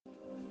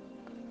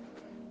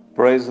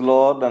Praise the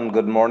Lord and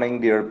good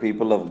morning, dear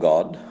people of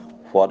God.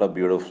 What a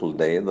beautiful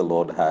day the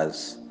Lord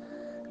has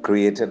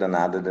created and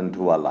added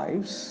into our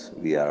lives.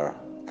 We are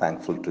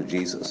thankful to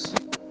Jesus.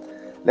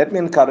 Let me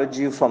encourage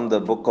you from the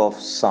book of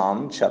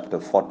Psalm,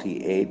 chapter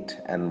 48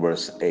 and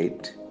verse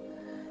 8.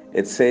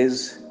 It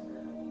says,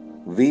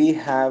 We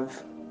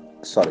have,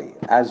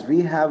 as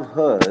we have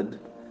heard,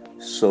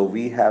 so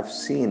we have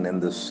seen in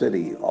the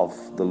city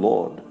of the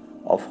Lord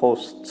of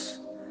hosts,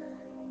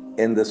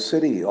 in the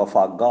city of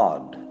our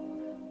God.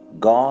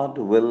 God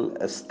will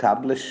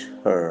establish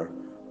her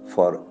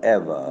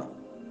forever.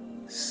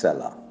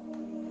 Selah.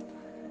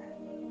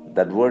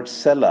 That word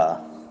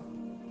Selah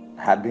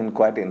had been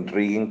quite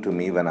intriguing to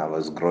me when I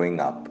was growing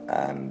up,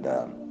 and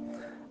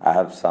I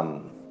have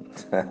some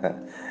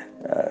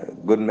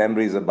good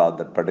memories about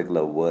that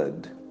particular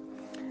word.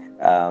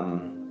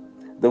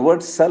 The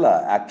word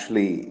Selah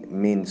actually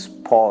means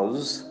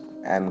pause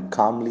and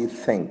calmly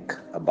think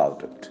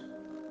about it.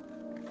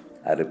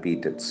 I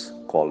repeat, it's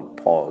called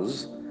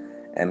pause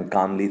and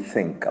calmly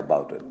think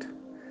about it.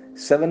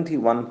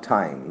 71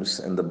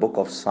 times in the book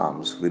of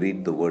Psalms, we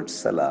read the word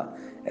Selah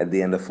at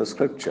the end of a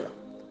scripture,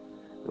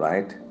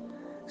 right?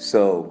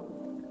 So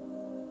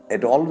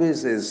it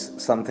always is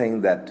something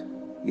that,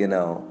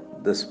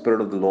 the Spirit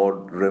of the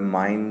Lord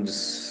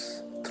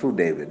reminds through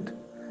David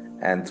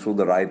and through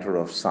the writer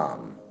of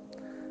Psalm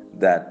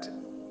that,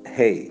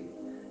 hey,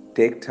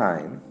 take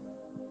time,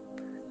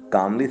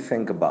 calmly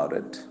think about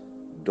it.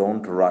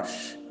 Don't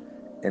rush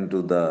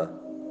into the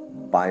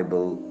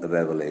Bible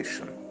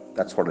revelation.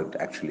 That's what it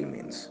actually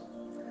means.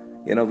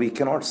 We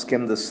cannot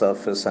skim the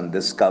surface and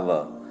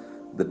discover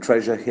the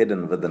treasure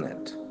hidden within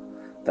it.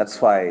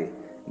 That's why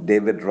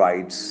David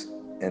writes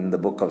in the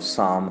book of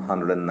Psalm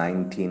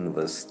 119,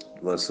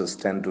 verses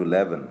 10 to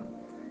 11.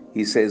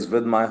 He says,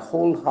 With my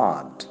whole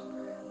heart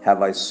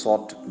have I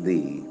sought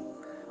thee.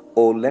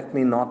 O let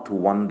me not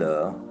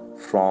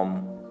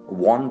from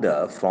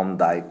wander from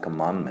thy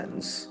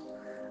commandments.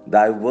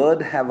 Thy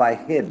word have I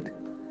hid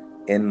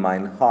in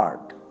mine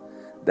heart,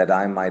 that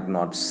I might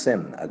not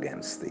sin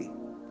against thee.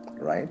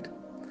 Right?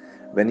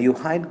 When you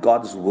hide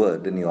God's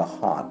word in your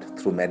heart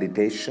through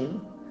meditation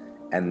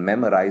and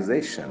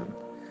memorization,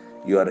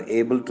 you are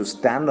able to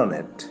stand on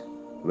it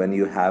when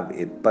you have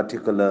a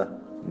particular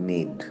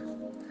need.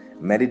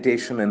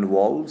 Meditation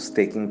involves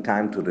taking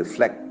time to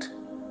reflect,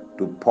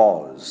 to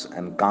pause,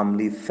 and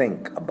calmly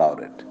think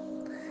about it.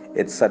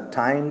 It's a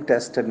time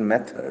tested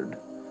method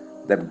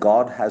that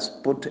God has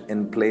put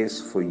in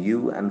place for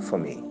you and for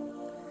me.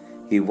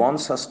 He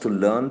wants us to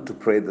learn to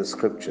pray the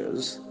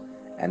scriptures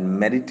and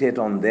meditate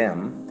on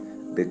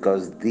them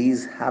because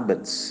these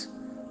habits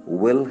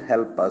will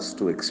help us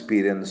to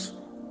experience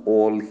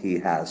all He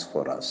has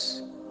for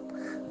us.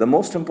 The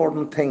most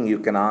important thing you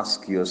can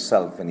ask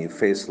yourself when you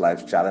face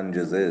life's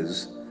challenges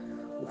is,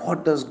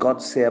 what does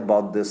God say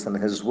about this in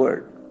His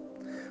Word?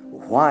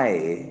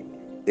 Why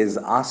is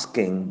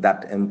asking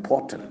that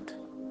important?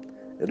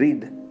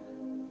 Read,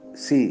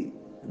 see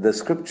the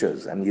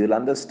scriptures, and you'll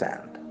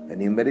understand when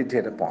you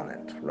meditate upon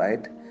it,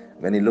 right?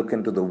 When you look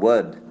into the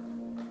Word,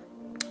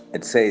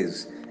 it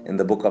says in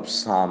the book of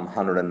Psalm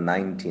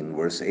 119,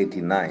 verse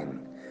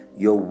 89,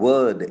 Your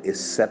word is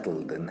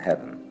settled in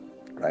heaven,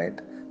 right?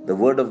 The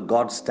word of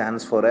God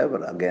stands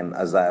forever. Again,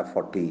 Isaiah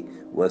 40,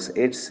 verse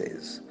 8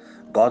 says,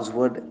 God's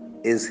word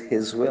is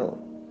His will.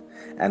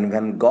 And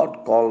when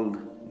God called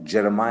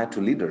Jeremiah to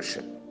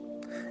leadership,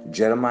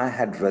 Jeremiah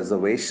had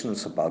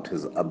reservations about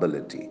his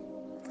ability.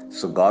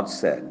 So God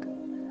said,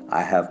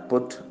 I have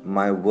put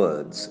my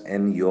words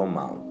in your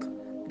mouth.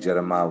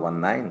 Jeremiah 1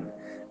 9.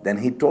 Then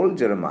he told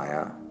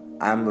Jeremiah,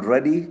 I am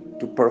ready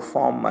to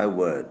perform my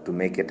word to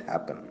make it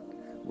happen.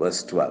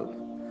 Verse 12.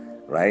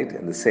 Right?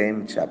 In the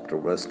same chapter,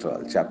 verse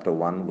 12. Chapter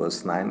 1,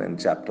 verse 9, and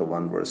chapter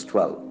 1, verse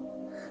 12.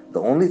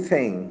 The only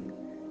thing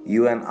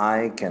you and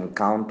I can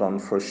count on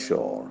for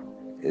sure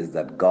is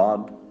that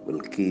God will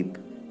keep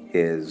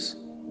His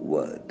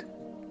word.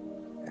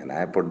 And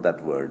I put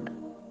that word,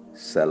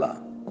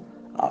 Selah,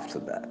 after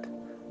that.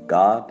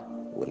 God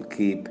will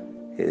keep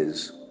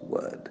His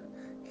word.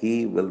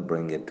 He will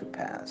bring it to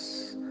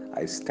pass.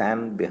 I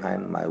stand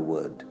behind my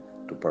word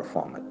to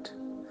perform it.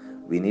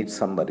 We need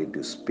somebody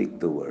to speak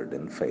the word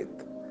in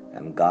faith,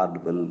 and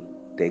God will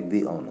take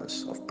the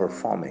onus of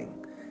performing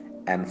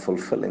and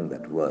fulfilling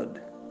that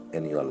word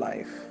in your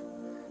life.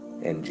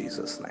 In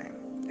Jesus'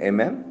 name.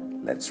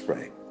 Amen. Let's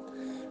pray.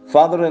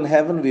 Father in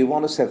heaven, we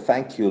want to say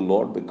thank you,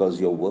 Lord,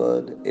 because your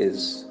word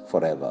is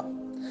forever.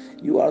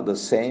 You are the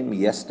same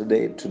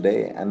yesterday,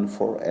 today, and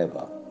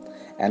forever.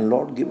 And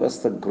Lord, give us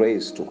the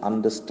grace to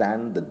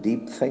understand the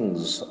deep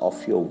things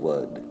of your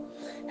word.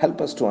 Help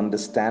us to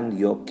understand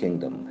your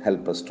kingdom.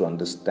 Help us to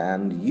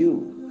understand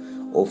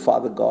you, oh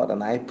Father God.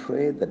 And I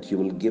pray that you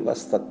will give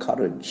us the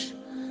courage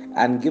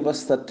and give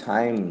us the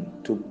time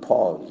to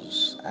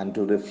pause and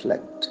to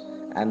reflect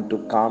and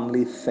to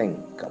calmly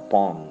think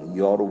upon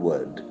your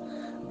word,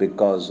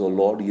 because, O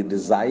Lord, you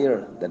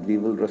desire that we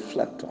will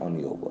reflect on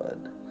your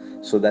word.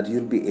 so that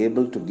you'll be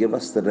able to give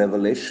us the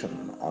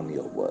revelation on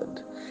your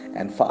word.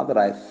 And Father,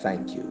 I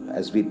thank you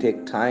as we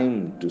take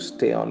time to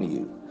stay on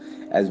you,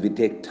 as we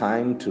take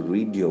time to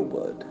read your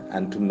word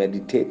and to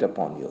meditate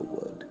upon your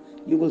word.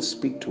 You will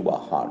speak to our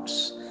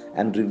hearts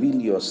and reveal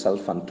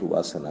yourself unto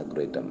us in a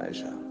greater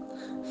measure.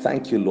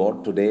 Thank you,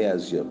 Lord, today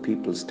as your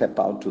people step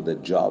out to their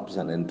jobs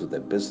and into their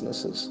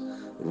businesses,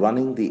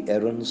 running the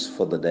errands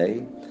for the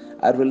day.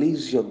 I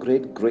release your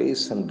great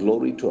grace and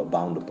glory to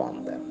abound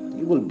upon them.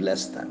 You will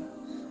bless them,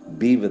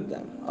 be with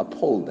them,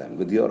 uphold them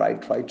with your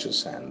right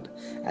righteous hand,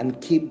 and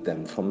keep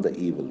them from the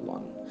evil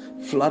one.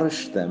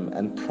 Flourish them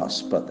and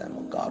prosper them,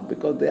 O God,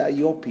 because they are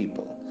your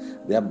people.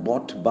 They are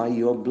bought by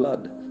your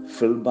blood,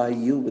 filled by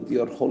you with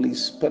your Holy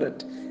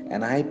Spirit.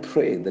 And I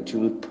pray that you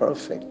will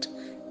perfect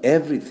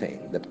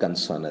everything that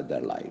concerneth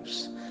their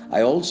lives.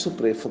 I also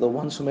pray for the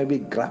ones who may be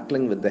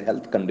grappling with the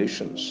health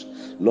conditions.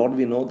 Lord,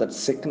 we know that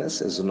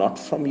sickness is not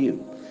from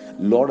you,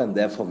 Lord, and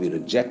therefore we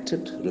reject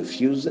it,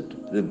 refuse it,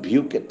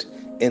 rebuke it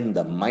in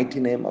the mighty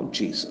name of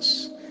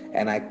Jesus.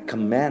 And I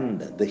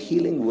command the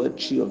healing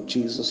virtue of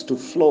Jesus to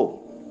flow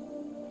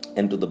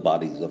into the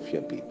bodies of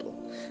your people,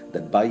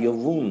 that by your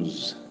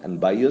wounds and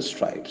by your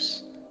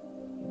stripes,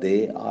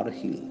 they are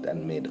healed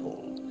and made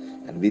whole.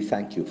 And we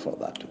thank you for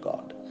that,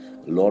 God.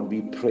 Lord,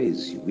 we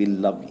praise you, we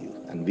love you,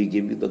 and we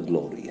give you the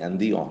glory and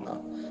the honor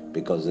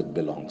because it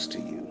belongs to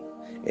you.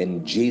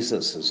 In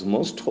Jesus'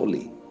 most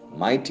holy,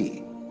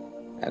 mighty,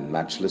 and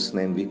matchless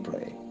name we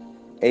pray.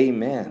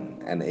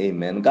 Amen and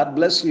amen. God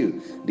bless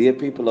you, dear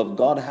people of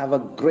God. Have a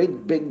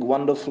great, big,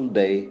 wonderful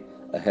day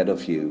ahead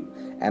of you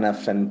and a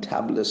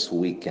fantabulous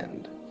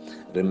weekend.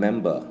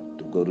 Remember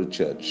to go to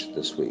church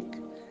this week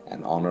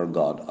and honor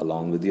God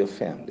along with your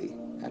family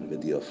and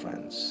with your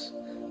friends.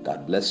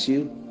 God bless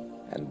you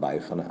and bye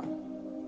for now.